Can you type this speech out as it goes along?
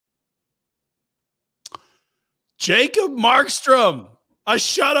Jacob Markstrom, a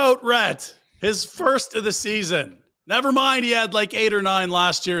shutout, Rhett. His first of the season. Never mind, he had like 8 or 9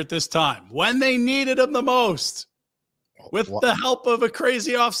 last year at this time when they needed him the most, with the help of a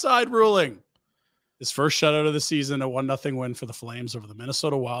crazy offside ruling. His first shutout of the season, a 1-0 win for the Flames over the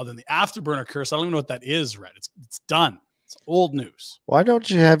Minnesota Wild. And the afterburner curse, I don't even know what that is, Rhett. It's done. It's old news. Why don't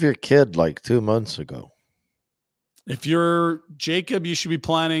you have your kid like 2 months ago? If you're Jacob, you should be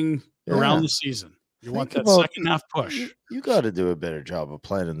planning around the season. You want that second half push. You got to do a better job of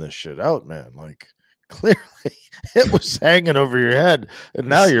planning this shit out, man. Like, clearly it was hanging over your head, and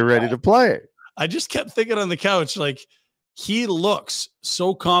now you're ready to play. I just kept thinking on the couch, like, he looks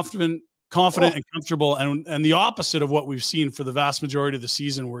so confident and comfortable, and the opposite of what we've seen for the vast majority of the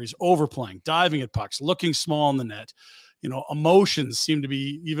season, where he's overplaying, diving at pucks, looking small in the net. You know, emotions seem to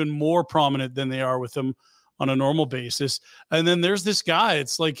be even more prominent than they are with him on a normal basis. And then there's this guy,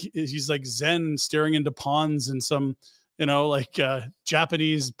 it's like he's like Zen staring into ponds in some, you know, like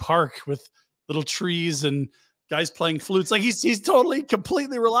Japanese park with little trees and guys playing flutes. Like he's totally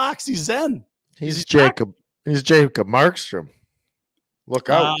completely relaxed. He's Zen. He's Jacob Markstrom.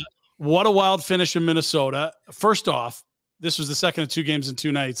 Look out. What a wild finish in Minnesota. First off, this was the second of 2 games in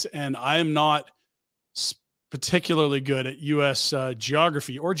 2 nights, and I am not particularly good at U.S.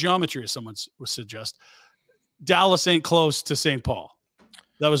 geography or geometry, as someone would suggest. Dallas ain't close to St. Paul.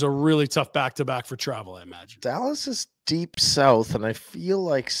 That was a really tough back-to-back for travel, I imagine. Dallas is deep south, and I feel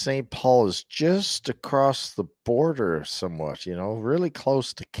like St. Paul is just across the border somewhat, you know, really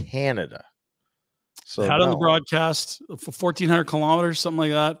close to Canada. So had on the broadcast for 1,400 kilometers, something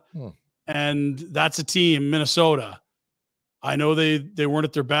like that. And that's a team, Minnesota. I know they weren't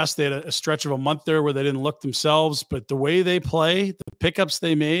at their best. They had a stretch of a month there where they didn't look themselves, but the way they play, the pickups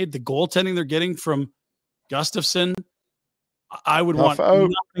they made, the goaltending they're getting from Gustafsson, I would want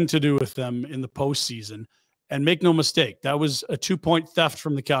nothing to do with them in the postseason. And make no mistake, that was a 2-point theft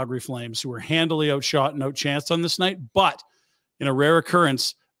from the Calgary Flames, who were handily outshot and outchanced on this night. But in a rare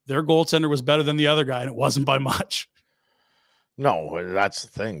occurrence, their goaltender was better than the other guy, and it wasn't by much. No, that's the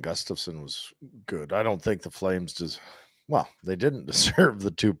thing. Gustafsson was good. I don't think the Flames they didn't deserve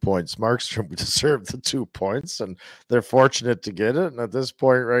the 2 points. Markstrom deserved the 2 points, and they're fortunate to get it. And at this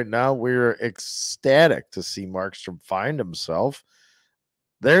point right now, we're ecstatic to see Markstrom find himself.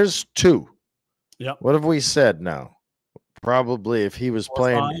 There's 2. Yeah. What have we said now? Probably if he was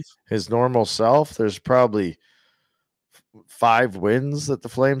playing his normal self, there's probably 5 wins that the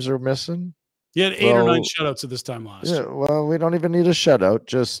Flames are missing. He had 8 or 9 shutouts at this time last year. Well, we don't even need a shutout.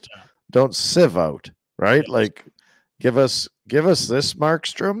 Just don't sieve out, right? Yeah. Like, give us this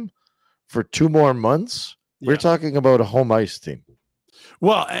Markstrom for 2 more months. Yeah. We're talking about a home ice team.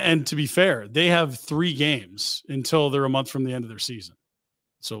 Well, and to be fair, they have 3 games until they're a month from the end of their season.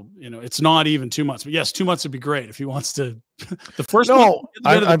 So, you know, it's not even 2 months. But yes, 2 months would be great if he wants to. The first. No,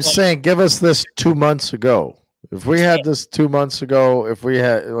 I'm saying give us this 2 months ago. If we had this 2 months ago, if we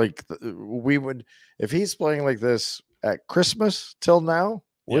had we would. If he's playing like this at Christmas till now,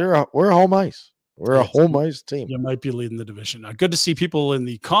 we're home ice. We're a home ice team. You might be leading the division. Good to see people in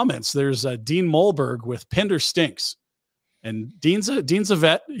the comments. There's Dean Molberg with Pinder stinks, and Dean's a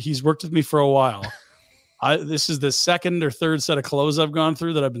vet. He's worked with me for a while. This is the 2nd or 3rd set of clothes I've gone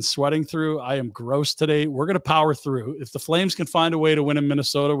through that I've been sweating through. I am gross today. We're going to power through. If the Flames can find a way to win in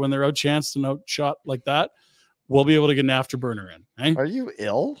Minnesota when they're outchanced and outshot like that, we'll be able to get an afterburner in. Eh? Are you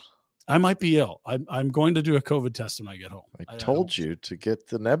ill? I might be ill. I'm going to do a COVID test when I get home. I told you to get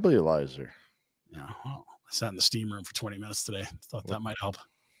the nebulizer. Yeah, well, I sat in the steam room for 20 minutes today. Thought that might help.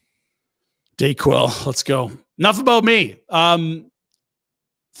 Dayquil, let's go. Enough about me.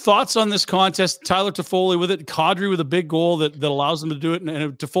 Thoughts on this contest? Tyler Toffoli with it. Kadri with a big goal that allows them to do it.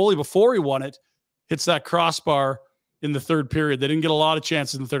 And Toffoli, before he won it, hits that crossbar in the 3rd period. They didn't get a lot of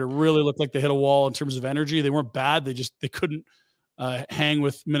chances in the 3rd. It really looked like they hit a wall in terms of energy. They weren't bad. They couldn't hang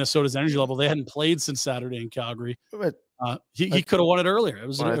with Minnesota's energy level. They hadn't played since Saturday in Calgary. He could have won it earlier.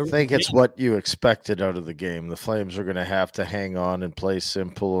 I think it's what you expected out of the game. The Flames are going to have to hang on and play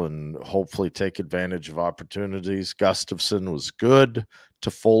simple and hopefully take advantage of opportunities. Gustafsson was good.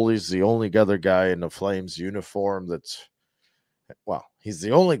 Toffoli's the only other guy in the Flames uniform he's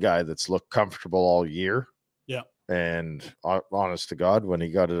the only guy that's looked comfortable all year. Yeah. And honest to God, when he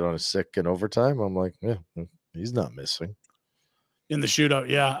got it on a sick in overtime, I'm like, yeah, he's not missing. In the shootout,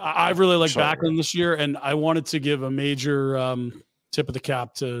 yeah. I really like Backlund this year, and I wanted to give a major tip of the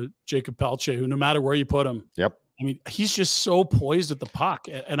cap to Jacob Pelche, who no matter where you put him, I mean, he's just so poised at the puck.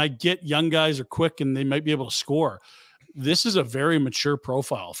 And I get young guys are quick and they might be able to score. this is a very mature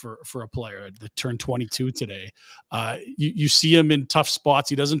profile for a player that turned 22 today. You see him in tough spots.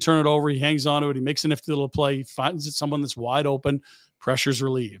 He doesn't turn it over. He hangs on to it. He makes a nifty little play. He finds someone that's wide open. Pressure's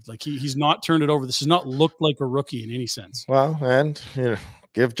relieved. Like he's not turned it over. This has not looked like a rookie in any sense. Well, and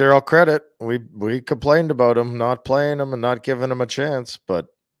give Darryl credit. We complained about him not playing him and not giving him a chance, but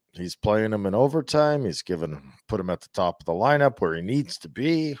he's playing him in overtime. He's put him at the top of the lineup where he needs to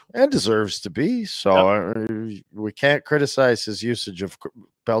be and deserves to be. So we can't criticize his usage of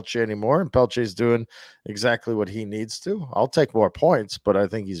Pelche anymore. And Pelche's doing exactly what he needs to. I'll take more points, but I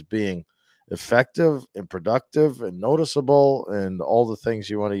think he's being effective and productive and noticeable and all the things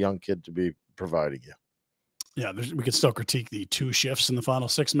you want a young kid to be providing you. Yeah, we could still critique the 2 shifts in the final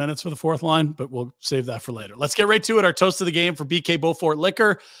 6 minutes for the fourth line, but we'll save that for later. Let's get right to it. Our toast of the game for BK Bowfort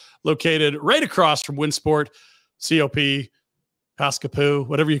Liquor, located right across from Winsport, COP, Pascapoo,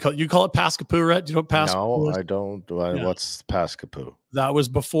 whatever you call it. You call it Pascapoo, Rhett? Do you know what Pascapoo is? No, I don't. What's Pascapoo? That was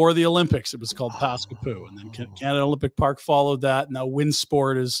before the Olympics. It was called Pascapoo, and then Canada Olympic Park followed that. Now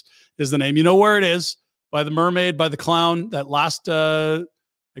Winsport is the name. You know where it is? By the Mermaid, by the Clown, that last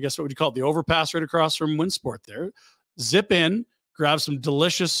I guess what would you call it? The overpass right across from Winsport there. Zip in, grab some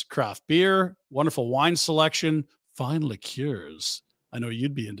delicious craft beer, wonderful wine selection, fine liqueurs. I know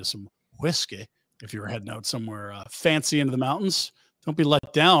you'd be into some whiskey if you were heading out somewhere fancy into the mountains. Don't be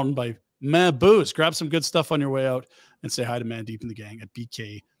let down by booze. Grab some good stuff on your way out and say hi to Mandeep and the gang at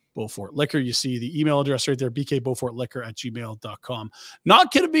BK Bowfort Liquor. You see the email address right there, bkbowfortliquor@gmail.com.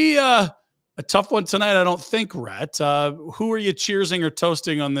 Not going to be a tough one tonight, I don't think, Rhett. Who are you cheersing or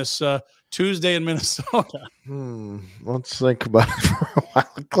toasting on this Tuesday in Minnesota? Let's think about it for a while.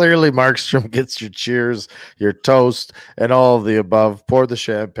 Clearly, Markstrom gets your cheers, your toast, and all of the above. Pour the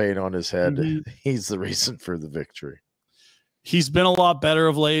champagne on his head. Mm-hmm. He's the reason for the victory. He's been a lot better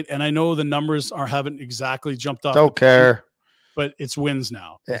of late, and I know the numbers haven't exactly jumped off. Don't care. But it's wins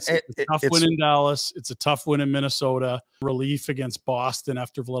now. It's a tough win in Dallas. It's a tough win in Minnesota. Relief against Boston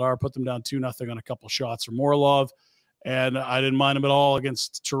after Vladar put them down 2-0 on a couple shots from Morlov. And I didn't mind him at all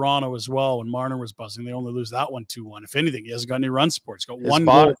against Toronto as well when Marner was buzzing. They only lose that one 2-1. If anything, he hasn't got any run support. He's got one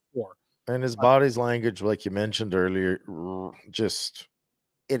goal for. And his body's language, like you mentioned earlier, just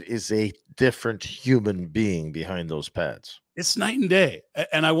it is a different human being behind those pads. It's night and day.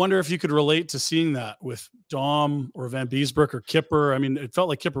 And I wonder if you could relate to seeing that with Dom or Van Beesbrook or Kipper. I mean, it felt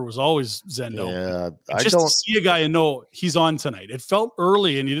like Kipper was always Zendo. Yeah, just to see a guy and know he's on tonight. It felt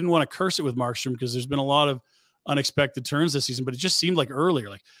early, and you didn't want to curse it with Markstrom because there's been a lot of unexpected turns this season, but it just seemed like earlier,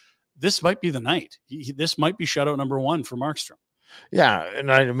 like this might be the night. This might be shutout number 1 for Markstrom. Yeah,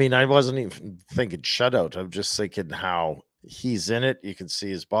 and I mean, I wasn't even thinking shutout. I'm just thinking how he's in it. You can see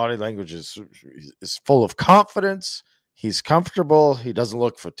his body language is full of confidence. He's comfortable. He doesn't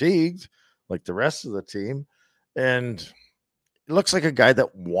look fatigued like the rest of the team. And it looks like a guy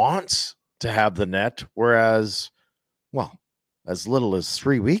that wants to have the net. Whereas, well, as little as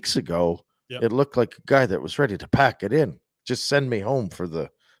 3 weeks ago, it looked like a guy that was ready to pack it in. Just send me home for the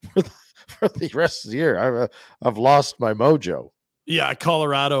rest of the year. I've lost my mojo. Yeah,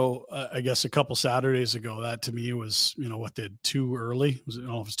 Colorado, I guess a couple Saturdays ago, that to me was, what they did too early. It was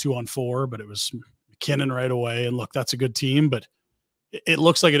 2-on-4, but it was McKinnon right away. And look, that's a good team, but it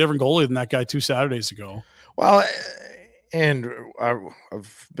looks like a different goalie than that guy 2 Saturdays ago. Well, and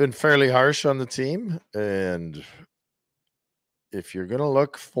I've been fairly harsh on the team. And if you're going to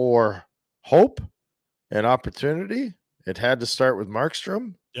look for hope and opportunity, it had to start with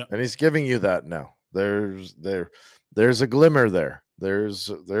Markstrom. Yeah. And he's giving you that now. There's a glimmer there. There's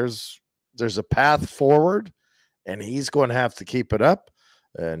a path forward, and he's going to have to keep it up.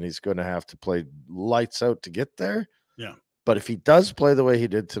 And he's going to have to play lights out to get there. Yeah. But if he does play the way he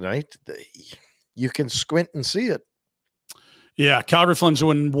did tonight, you can squint and see it. Yeah. Calgary Flames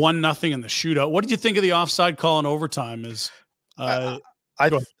win 1-0 in the shootout. What did you think of the offside call in overtime? I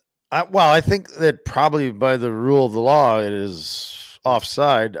think that probably by the rule of the law, it is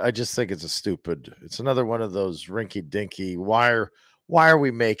offside. I just think it's another one of those rinky dinky. Why are we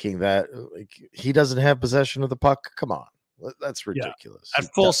making that? Like, he doesn't have possession of the puck. Come on. That's ridiculous. Yeah.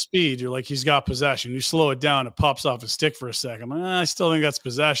 At full speed, you're like, he's got possession. You slow it down, it pops off his stick for a second. I still think that's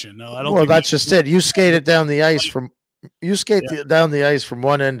possession. No, I don't. Well, that's just it. You skate it down the ice from down the ice from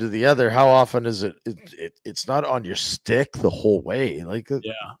one end to the other. How often is it? It's not on your stick the whole way. Like, it's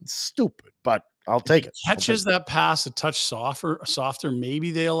stupid. But I'll take it. Catches that pass a touch softer.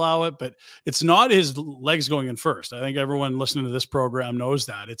 Maybe they allow it, but it's not his legs going in first. I think everyone listening to this program knows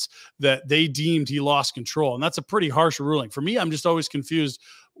that. It's that they deemed he lost control, and that's a pretty harsh ruling. For me, I'm just always confused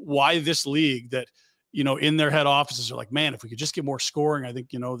why this league that in their head offices are like, man, if we could just get more scoring, I think,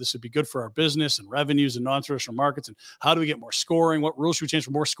 this would be good for our business and revenues and non-traditional markets. And how do we get more scoring? What rules should we change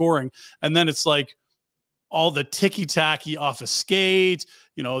for more scoring? And then it's like all the ticky-tacky off a skate,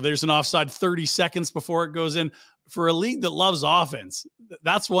 there's an offside 30 seconds before it goes in. For a league that loves offense,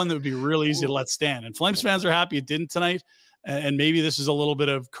 that's one that would be really easy to let stand. And Flames fans are happy it didn't tonight. And maybe this is a little bit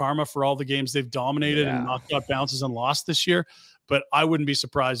of karma for all the games they've dominated and knocked out bounces and lost this year. But I wouldn't be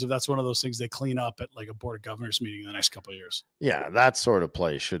surprised if that's one of those things they clean up at like a board of governors meeting in the next couple of years. Yeah, that sort of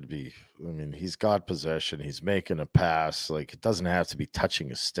play should be. I mean, he's got possession. He's making a pass. Like, it doesn't have to be touching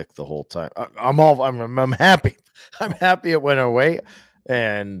his stick the whole time. I'm happy. I'm happy it went away.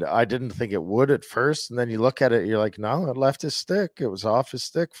 And I didn't think it would at first. And then you look at it, you're like, no, it left his stick. It was off his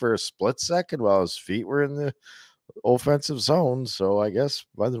stick for a split second while his feet were in the offensive zone. So I guess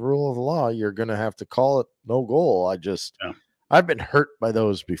by the rule of the law, you're going to have to call it no goal. I've been hurt by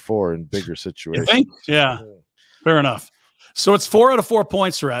those before in bigger situations. You think? Yeah, fair enough. So it's 4 out of 4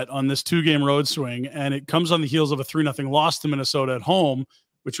 points, Rhett, on this 2-game road swing. And it comes on the heels of a 3-0 loss to Minnesota at home,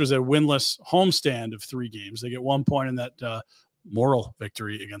 which was a winless homestand of 3 games. They get 1 point in that moral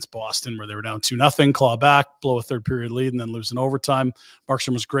victory against Boston where they were down 2-0, claw back, blow a third period lead, and then lose in overtime.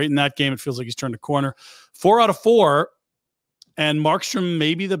 Markstrom was great in that game. It feels like he's turned a corner. 4 out of 4, and Markstrom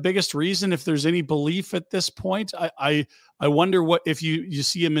may be the biggest reason, if there's any belief at this point. I wonder what if you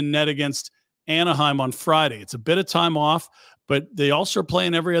see him in net against Anaheim on Friday. It's a bit of time off, but they also are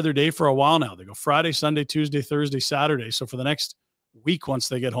playing every other day for a while now. They go Friday, Sunday, Tuesday, Thursday, Saturday. So for the next week, once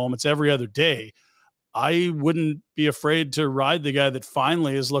they get home, it's every other day. I wouldn't be afraid to ride the guy that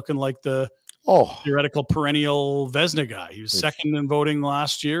finally is looking like the theoretical perennial Vezina guy. He was second in voting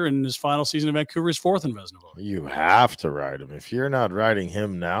last year, and his final season in Vancouver is 4th in Vezina voting. You have to ride him. If you're not riding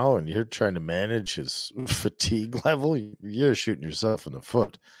him now and you're trying to manage his fatigue level, you're shooting yourself in the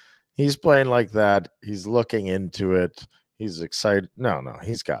foot. He's playing like that. He's looking into it. He's excited. No,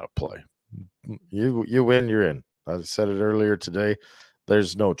 he's got to play. You win, you're in. I said it earlier today.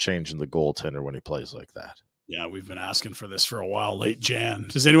 There's no change in the goaltender when he plays like that. Yeah, we've been asking for this for a while, late Jan.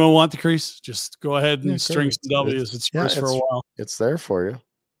 Does anyone want the crease? Just go ahead and string some W's. It's yours for a while. It's there for you.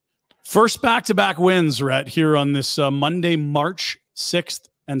 First back-to-back wins, Rhett, here on this Monday, March 6th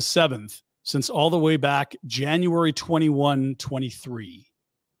and 7th, since all the way back January 21, 23.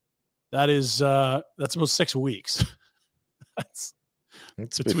 That is, that's about 6 weeks.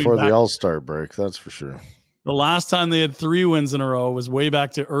 It's before the All-Star break, that's for sure. The last time they had 3 wins in a row was way back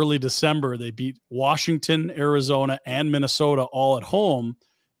to early December. They beat Washington, Arizona, and Minnesota all at home.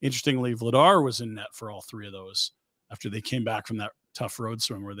 Interestingly, Vladar was in net for all 3 of those after they came back from that tough road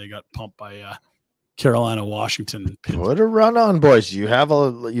swing where they got pumped by Carolina, Washington, and Pinder. Put a run on, boys. You have a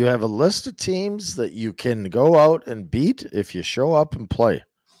list of teams that you can go out and beat if you show up and play.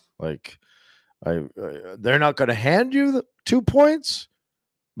 Like, they're not going to hand you the 2 points.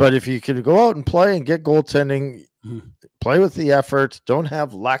 But if you can go out and play and get goaltending, play with the effort, don't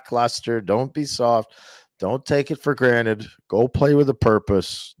have lackluster, don't be soft, don't take it for granted, go play with a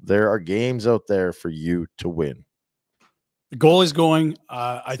purpose. There are games out there for you to win. The goal is going.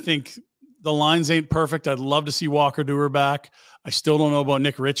 I think the lines ain't perfect. I'd love to see Walker Duehr back. I still don't know about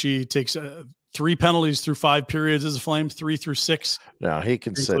Nick Ritchie. He takes 3 penalties through 5 periods as a Flame, 3 through 6. Now he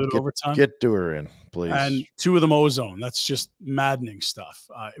can say, get Duehr in, please. And 2 of them ozone. That's just maddening stuff.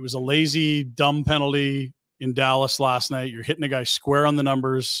 It was a lazy, dumb penalty in Dallas last night. You're hitting a guy square on the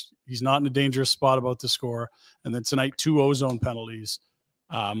numbers. He's not in a dangerous spot about to score. And then tonight, 2 ozone penalties.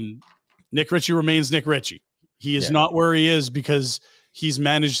 Nick Ritchie remains Nick Ritchie. He is not where he is because he's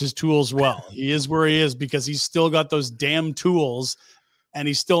managed his tools well. He is where he is because he's still got those damn tools, and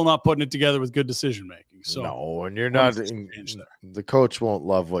he's still not putting it together with good decision making. So no, and you're not. The coach won't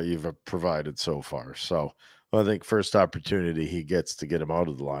love what you've provided so far. So I think first opportunity he gets to get him out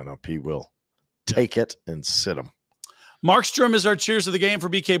of the lineup, he will take it and sit him. Markstrom is our cheers of the game for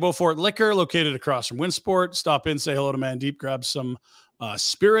BK Bowfort Liquor, located across from Winsport. Stop in, say hello to Mandeep, grab some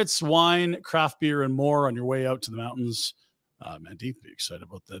spirits, wine, craft beer, and more on your way out to the mountains. Mandeep would be excited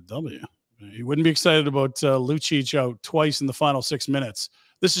about that W. He wouldn't be excited about Lucic out twice in the final 6 minutes.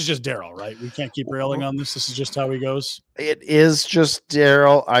 This is just Daryl, right? We can't keep railing on this. This is just how he goes. It is just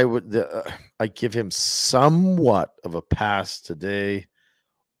Daryl. I give him somewhat of a pass today,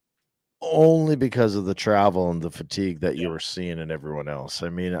 only because of the travel and the fatigue that you were seeing in everyone else. I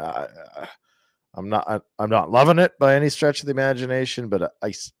mean, I'm not loving it by any stretch of the imagination, but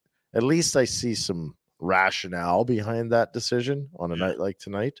at least I see some rationale behind that decision on a night like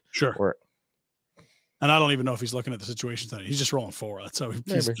tonight. Sure. And I don't even know if he's looking at the situation tonight. He's just rolling forward. That's how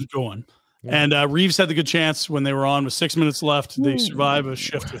he's going. And Reeves had the good chance when they were on with 6 minutes left. They survive a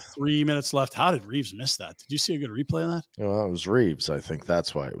shift with 3 minutes left. How did Reeves miss that? Did you see a good replay of that? Well, it was Reeves. I think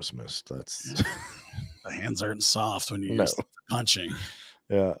that's why it was missed. That's the hands aren't soft when you use punching.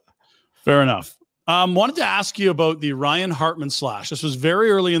 Yeah. Fair enough. Wanted to ask you about the Ryan Hartman slash. This was very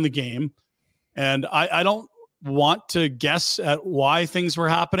early in the game, and I don't want to guess at why things were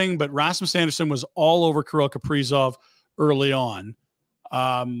happening, but Rasmus Andersson was all over Kirill Kaprizov early on.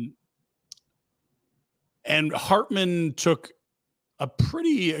 And Hartman took a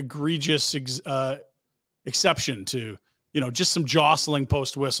pretty egregious exception to, just some jostling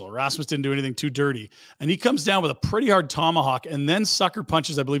post whistle. Rasmus didn't do anything too dirty. And he comes down with a pretty hard tomahawk and then sucker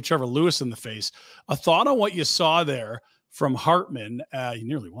punches, I believe, Trevor Lewis in the face. A thought on what you saw there from Hartman. He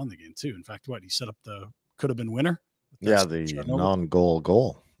nearly won the game too. In fact, he set up the could have been winner. Yeah, the non-goal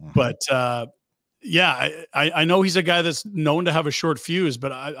goal. But I know he's a guy that's known to have a short fuse,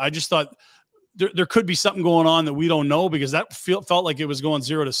 but I just thought there could be something going on that we don't know, because that felt like it was going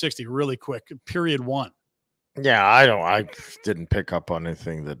 0 to 60 really quick. Period one. Yeah, I didn't pick up on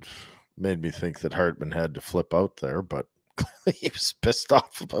anything that made me think that Hartman had to flip out there, but he was pissed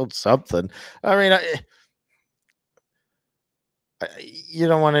off about something. I mean, you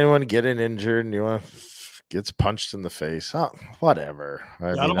don't want anyone getting injured, and you want to gets punched in the face. Oh, whatever.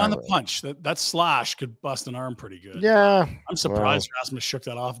 I don't mind the punch. That slash could bust an arm pretty good. Yeah. I'm surprised Rasmus shook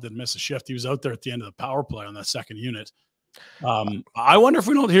that off, didn't miss a shift. He was out there at the end of the power play on that second unit. I wonder if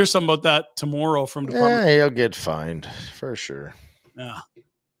we don't hear something about that tomorrow from Department. Yeah, he'll get fined for sure. Yeah.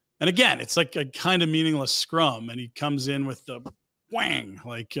 And again, it's like a kind of meaningless scrum, and he comes in with the whang.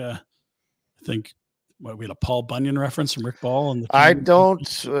 Like, I think we had a Paul Bunyan reference from Rick Ball. And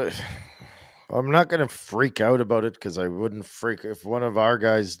I'm not going to freak out about it, because I wouldn't freak if one of our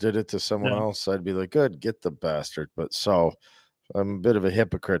guys did it to someone else. I'd be like, good, get the bastard. But so I'm a bit of a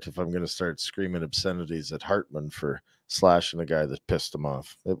hypocrite if I'm going to start screaming obscenities at Hartman for slashing a guy that pissed him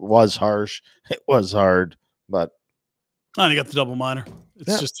off. It was harsh. It was hard, but. And he got the double minor.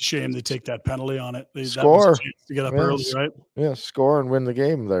 It's just a shame they take that penalty on it. Score. To get up early, right? Yeah, score and win the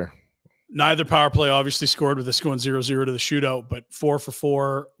game there. Neither power play obviously scored with this going 0-0 to the shootout, but 4 for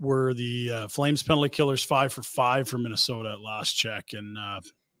 4 were the Flames penalty killers, 5 for 5 for Minnesota at last check. And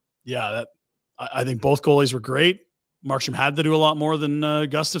I think both goalies were great. Markstrom had to do a lot more than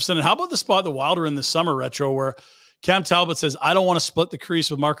Gustafsson. And how about the spot the Wild are in this summer, Retro, where Cam Talbot says, I don't want to split the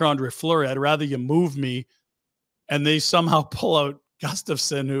crease with Marc-Andre Fleury. I'd rather you move me. And they somehow pull out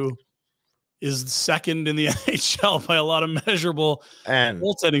Gustafsson, who is second in the NHL by a lot of measurable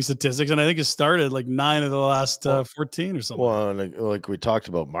goaltending statistics, and I think it started like 9 of the last 14 or something. Well, like we talked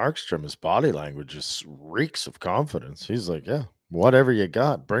about Markstrom, his body language just reeks of confidence. He's like, yeah, whatever you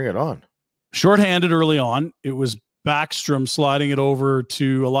got, bring it on. Shorthanded early on, it was Backstrom sliding it over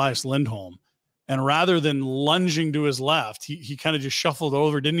to Elias Lindholm, and rather than lunging to his left, he kind of just shuffled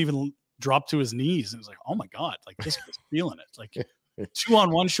over, didn't even drop to his knees, and it was like, oh my God, like this guy's feeling it. Like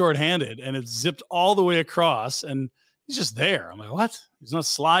 2-on-1 shorthanded, and it zipped all the way across, and he's just there. I'm like, what? He's not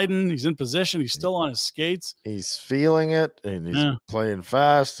sliding. He's in position. He's still on his skates. He's feeling it, and he's playing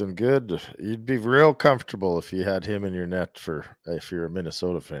fast and good. You'd be real comfortable if you had him in your net if you're a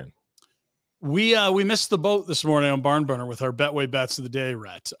Minnesota fan. We missed the boat this morning on Barn Burner with our Betway bets of the day,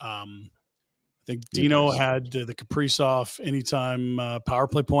 Rhett. I think Dino had the Kaprizov anytime power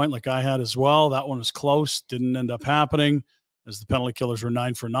play point, like I had as well. That one was close. Didn't end up happening, as the penalty killers were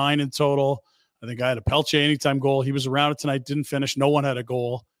 9 for 9 in total. I think I had a Pelche anytime goal. He was around it tonight, didn't finish. No one had a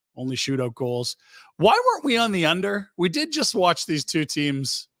goal, only shootout goals. Why weren't we on the under? We did just watch these two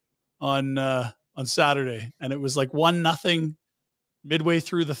teams on Saturday, and it was like 1-0 midway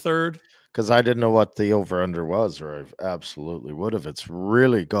through the third. Because I didn't know what the over-under was, or I absolutely would have. It's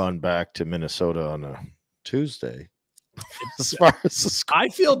really gone back to Minnesota on a Tuesday. As far as the score. I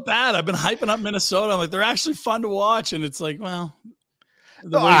feel bad. I've been hyping up Minnesota. I'm like, they're actually fun to watch, and it's like, well,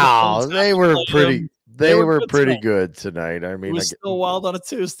 they were pretty. They were pretty good tonight. I mean, it was still Wild on a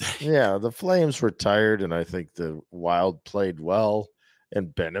Tuesday. Yeah, the Flames were tired, and I think the Wild played well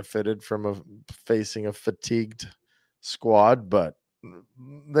and benefited from facing a fatigued squad. But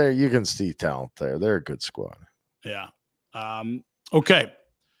there, you can see talent there. They're a good squad. Yeah. Okay.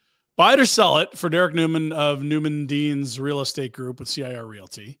 Buy it or sell it for Derrick Newman of Newman Dean's Real Estate Group with CIR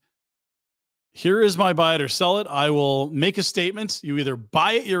Realty. Here is my buy it or sell it. I will make a statement. You either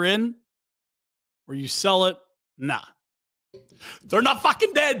buy it, you're in, or you sell it. Nah. They're not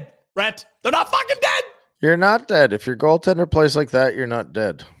fucking dead, Rhett. They're not fucking dead. You're not dead. If your goaltender plays like that, you're not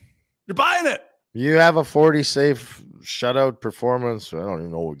dead. You're buying it. You have a 40 save shutout performance. I don't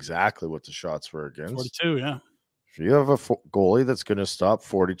even know exactly what the shots were against. 42, yeah. If you have a goalie that's going to stop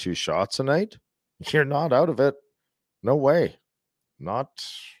 42 shots a night, you're not out of it. No way. Not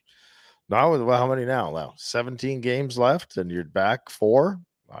with, well, how many now? 17 games left and you're back 4?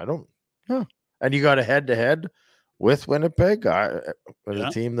 I don't know. And you got a head-to-head with Winnipeg, a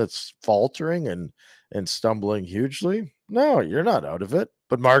team that's faltering and stumbling hugely. No, you're not out of it.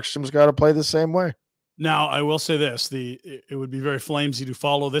 But Markstrom's got to play the same way. Now, I will say this. It would be very Flamesy to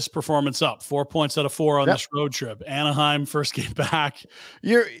follow this performance up. 4 points out of 4 on this road trip. Anaheim, first game back.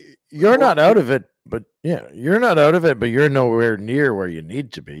 You're not out of it, but you're not out of it, but you're nowhere near where you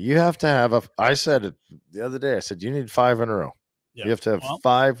need to be. You have to have I said it the other day, I said, you need 5 in a row. Yeah. You have to have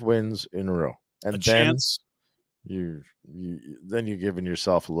 5 wins in a row. And then chance. You're giving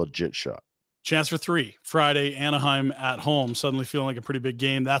yourself a legit shot. Chance for 3 Friday, Anaheim at home, suddenly feeling like a pretty big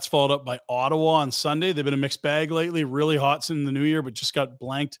game. That's followed up by Ottawa on Sunday. They've been a mixed bag lately, really hot in the new year, but just got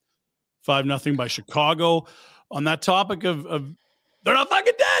blanked 5-0 by Chicago. On that topic of they're not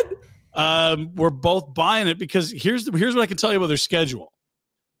fucking dead, we're both buying it because here's what I can tell you about their schedule.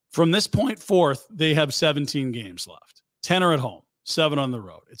 From this point forth, they have 17 games left. 10 are at home, 7 on the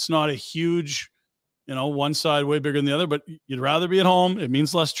road. It's not a huge, one side way bigger than the other, but you'd rather be at home. It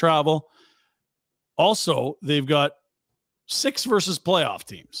means less travel. Also, they've got 6 versus playoff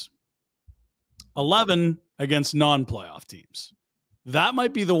teams, 11 against non-playoff teams. That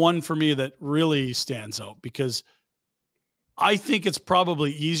might be the one for me that really stands out because I think it's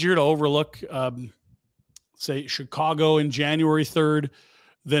probably easier to overlook, say, Chicago in January 3rd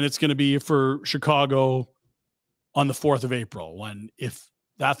than it's going to be for Chicago on the 4th of April, when if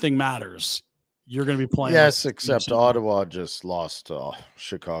that thing matters, you're going to be playing. Yes, except Ottawa just lost to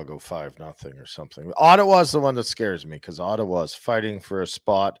Chicago 5-0 or something. Ottawa's the one that scares me because Ottawa's fighting for a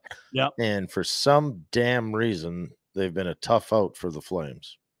spot. Yeah. And for some damn reason, they've been a tough out for the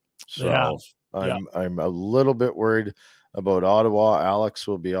Flames. So I'm a little bit worried about Ottawa. Alex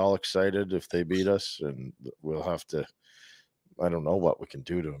will be all excited if they beat us, and we'll have to, I don't know what we can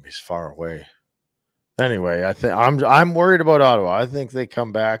do to him. He's far away. Anyway, I think I'm worried about Ottawa. I think they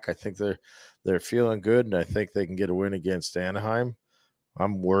come back. I think they're feeling good, and I think they can get a win against Anaheim.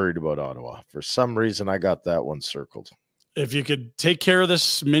 I'm worried about Ottawa. For some reason, I got that one circled. If you could take care of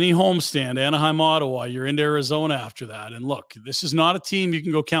this mini homestand, Anaheim, Ottawa, you're into Arizona after that. And look, this is not a team you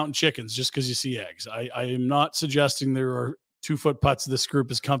can go counting chickens just because you see eggs. I am not suggesting there are 2-foot putts this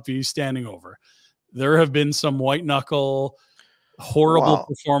group is comfy standing over. There have been some white knuckle, horrible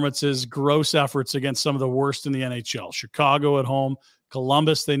performances, gross efforts against some of the worst in the NHL. Chicago at home,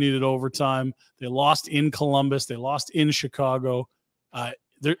 Columbus, they needed overtime. They lost in Columbus. They lost in Chicago.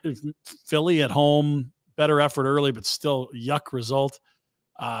 Philly at home, better effort early, but still yuck result.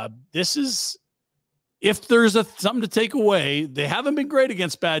 This is, if there's something to take away, they haven't been great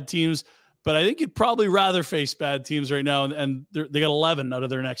against bad teams, but I think you'd probably rather face bad teams right now. And they got 11 out of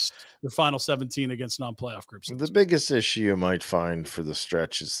their final 17 against non-playoff groups. The biggest issue you might find for the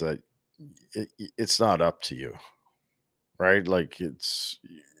stretch is that it's not up to you. Right? Like you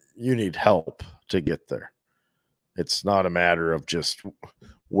need help to get there. It's not a matter of just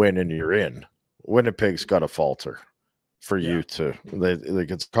winning you're in. Winnipeg's got to falter for you to,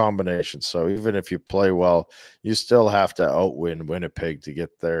 it's a combination. So even if you play well, you still have to outwin Winnipeg to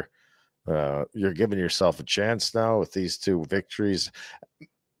get there. You're giving yourself a chance now with these 2 victories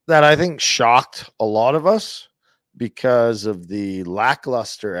that I think shocked a lot of us because of the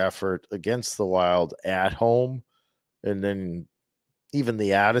lackluster effort against the Wild at home. And then even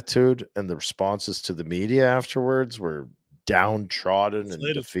the attitude and the responses to the media afterwards were downtrodden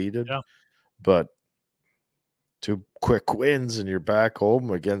and defeated. Yeah. But 2 quick wins and you're back home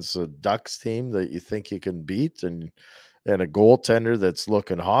against a Ducks team that you think you can beat and a goaltender that's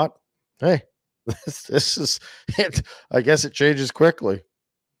looking hot. Hey, this is it. I guess it changes quickly.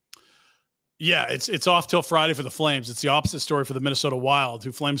 Yeah, it's off till Friday for the Flames. It's the opposite story for the Minnesota Wild,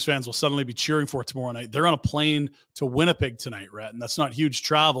 who Flames fans will suddenly be cheering for tomorrow night. They're on a plane to Winnipeg tonight, Rhett, and that's not huge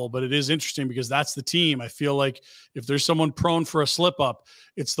travel, but it is interesting because that's the team. I feel like if there's someone prone for a slip-up,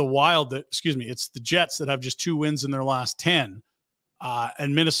 it's the it's the Jets that have just 2 wins in their last 10.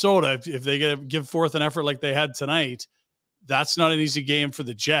 And Minnesota, if they give forth an effort like they had tonight, that's not an easy game for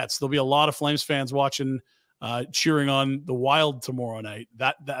the Jets. There'll be a lot of Flames fans watching cheering on the Wild tomorrow night.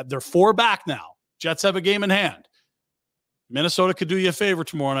 That they're 4 back now. Jets have a game in hand. Minnesota could do you a favor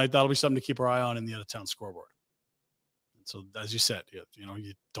tomorrow night. That'll be something to keep our eye on in the out-of-town scoreboard. So as you said,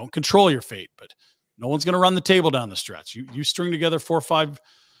 you don't control your fate, but no one's going to run the table down the stretch. You string together 4 or 5,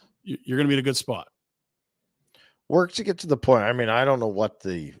 you're going to be in a good spot. work to get to the point. I mean, I don't know what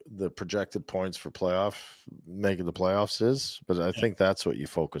the projected points for making the playoffs is, but I think that's what you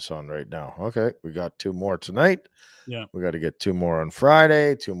focus on right now. Okay, we got 2 more tonight. Yeah. We got to get 2 more on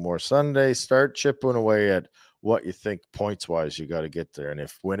Friday, 2 more Sunday. Start chipping away at what you think points-wise you got to get there. And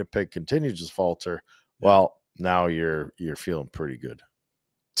if Winnipeg continues to falter, well, now you're feeling pretty good.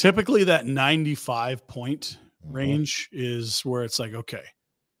 Typically that 95 point range is where it's like, okay,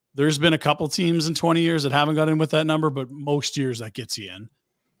 there's been a couple teams in 20 years that haven't got in with that number, but most years that gets you in.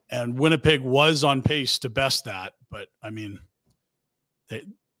 And Winnipeg was on pace to best that, but I mean,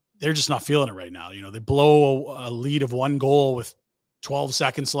 they're just not feeling it right now. You know, they blow a lead of 1 goal with 12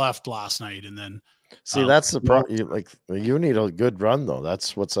 seconds left last night. And then that's the problem. You need a good run though.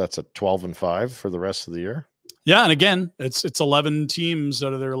 That's a 12-5 for the rest of the year. Yeah, and again, it's 11 teams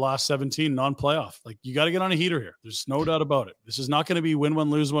out of their last 17 non-playoff. Like, you got to get on a heater here. There's no doubt about it. This is not going to be win one,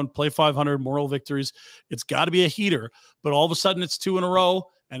 lose one, play 500, moral victories. It's got to be a heater. But all of a sudden, it's 2 in a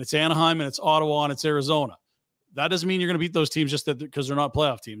row, and it's Anaheim, and it's Ottawa, and it's Arizona. That doesn't mean you're going to beat those teams just because they're not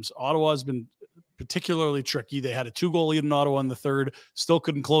playoff teams. Ottawa has been particularly tricky. They had a 2-goal lead in Ottawa in the third, still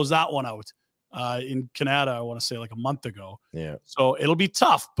couldn't close that one out in Canada, I want to say like a month ago. Yeah. So it'll be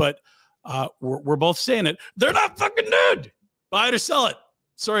tough, but we're both saying it. They're not fucking good. Buy it or sell it.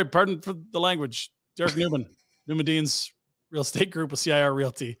 Sorry, pardon for the language. Derrick Newman, Newman Dean's Real Estate Group with CIR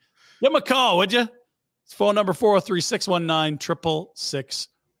Realty. Give him a call, would you? It's phone number 403-619-6661.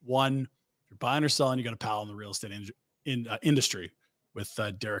 If you're buying or selling, you got a pal in the real estate industry with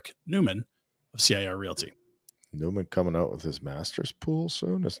Derrick Newman of CIR Realty. Newman coming out with his Masters pool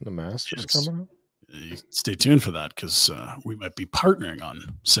soon. Isn't the Masters coming out? Stay tuned for that, because we might be partnering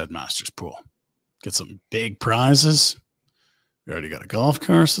on said Masters pool. Get some big prizes. We already got a golf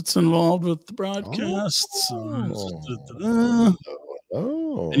course that's involved with the broadcasts.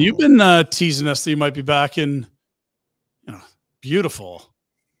 And you've been teasing us that you might be back in, beautiful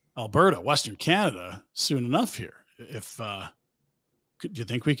Alberta, Western Canada soon enough here. If do you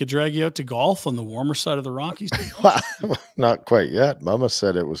think we could drag you out to golf on the warmer side of the Rockies? Not quite yet. Mama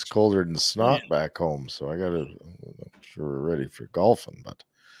said it was colder than snot back home, so I'm sure we're ready for golfing, but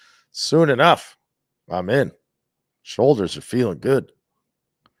soon enough, I'm in. Shoulders are feeling good.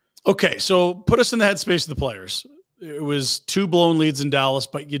 Okay, so put us in the headspace of the players. It was 2 blown leads in Dallas,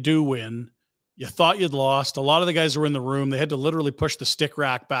 but you do win. You thought you'd lost. A lot of the guys were in the room. They had to literally push the stick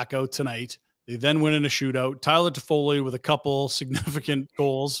rack back out tonight. They then went in a shootout. Tyler Toffoli with a couple significant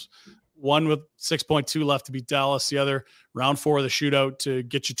goals, one with 6.2 left to beat Dallas, the other round 4 of the shootout to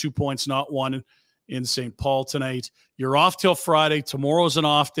get you 2 points, not one, in St. Paul tonight. You're off till Friday. Tomorrow's an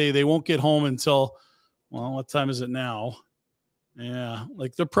off day. They won't get home until, well, what time is it now? Yeah,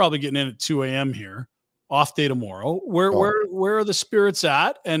 like they're probably getting in at 2 a.m. here. Off day tomorrow. Where are the spirits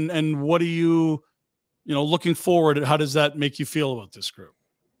at? And what are you looking forward? How does that make you feel about this group?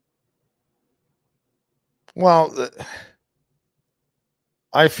 Well,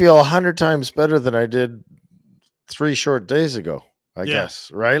 I feel 100 times better than I did 3 short days ago, I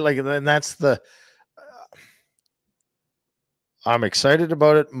guess, right? Like, and that's I'm excited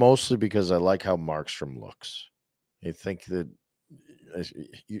about it mostly because I like how Markstrom looks. I think that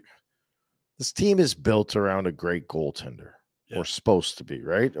this team is built around a great goaltender, or supposed to be,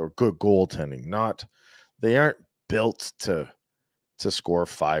 right? Or good goaltending. They aren't built to score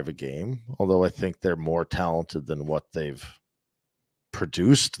 5 a game, although I think they're more talented than what they've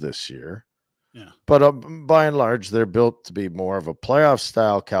produced this year. Yeah. But by and large, they're built to be more of a playoff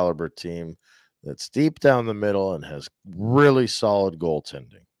style caliber team that's deep down the middle and has really solid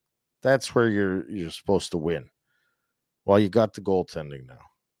goaltending. That's where you're supposed to win. Well, you got the goaltending now.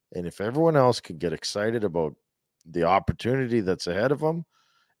 And if everyone else can get excited about the opportunity that's ahead of them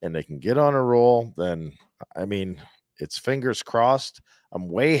and they can get on a roll, then, I mean, it's fingers crossed. I'm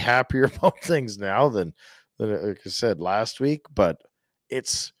way happier about things now than like I said last week, but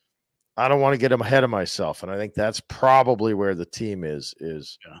I don't want to get ahead of myself. And I think that's probably where the team is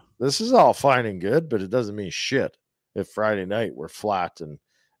this is all fine and good, but it doesn't mean shit if Friday night we're flat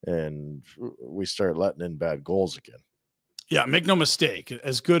and we start letting in bad goals again. Yeah, make no mistake.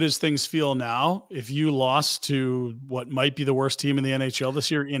 As good as things feel now, if you lost to what might be the worst team in the NHL this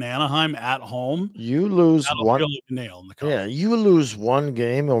year in Anaheim at home, you lose one feel like a nail in the coffin. Yeah, you lose 1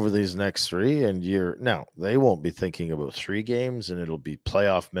 game over these next 3, and now they won't be thinking about 3 games, and it'll be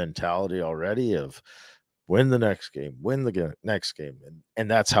playoff mentality already of win the next game, win the next game,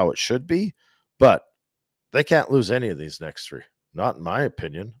 and that's how it should be. But they can't lose any of these next 3, not in my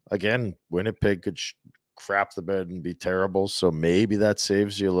opinion. Again, Winnipeg could crap the bed and be terrible, so maybe that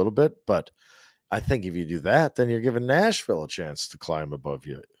saves you a little bit, but I think if you do that, then you're giving Nashville a chance to climb above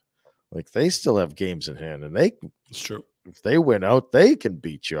you. Like they still have games in hand, and It's true. if they win out, they can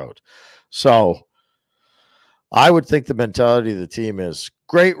beat you out. So I would think the mentality of the team is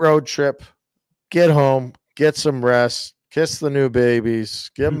great road trip, get home, get some rest, kiss the new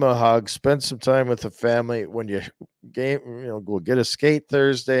babies, give them a hug, spend some time with the family. When you go get a skate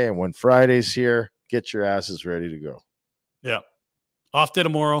Thursday, and when Friday's here, get your asses ready to go. Yeah. Off day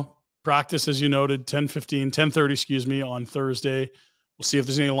tomorrow. Practice, as you noted, 10:30, on Thursday. We'll see if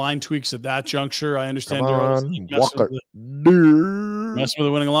there's any line tweaks at that juncture. I understand they're messing with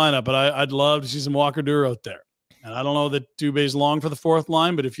the winning lineup, but I'd love to see some Walker Duer out there. And I don't know that Dubé's long for the fourth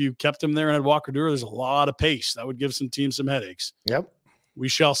line, but if you kept him there and had Walker Duer, there's a lot of pace. That would give some teams some headaches. Yep. We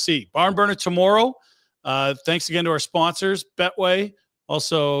shall see. Barn Burner tomorrow. Thanks again to our sponsors, Betway,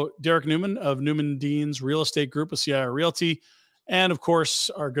 also Derrick Newman of Newman Dean's Real Estate Group of CIR Realty, and, of course,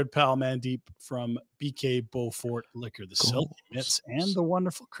 our good pal Mandeep from BK Bowfort Liquor, the Silky Mitts, and the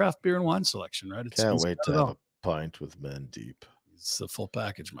wonderful craft beer and wine selection, right? Can't wait to have a pint with Mandeep. It's the full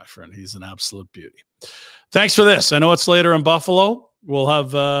package, my friend. He's an absolute beauty. Thanks for this. I know it's later in Buffalo. We'll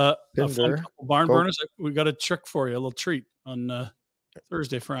have a fun couple barn burners. We got a trick for you, a little treat on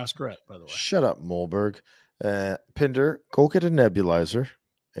Thursday for Ask Rhett, by the way. Shut up, Molberg. Pinder, go get a nebulizer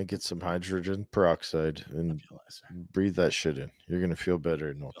and get some hydrogen peroxide and breathe that shit in. You're going to feel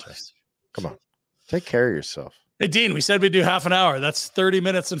better in no time. Come on. Take care of yourself. Hey, Dean, we said we'd do half an hour. That's 30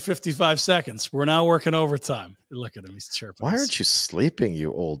 minutes and 55 seconds. We're now working overtime. Look at him. He's chirping. Why aren't you sleeping,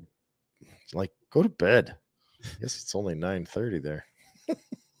 you old? Like, go to bed. I guess it's only 9:30 there.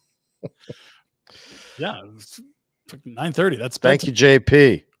 Yeah. 9:30. That's Thank you,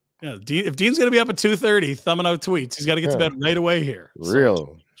 JP. Yeah, if Dean's going to be up at 2:30 thumbing out tweets, he's got to get to bed right away here.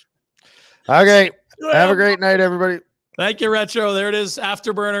 Real. Okay. Have a great night, everybody. Thank you, Retro. There it is.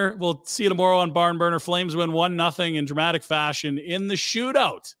 Afterburner. We'll see you tomorrow on Barn Burner. Flames win 1-0 in dramatic fashion in the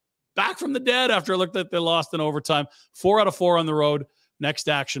shootout. Back from the dead after I looked at they lost in overtime. 4 out of 4 on the road. Next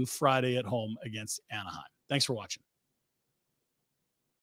action Friday at home against Anaheim. Thanks for watching.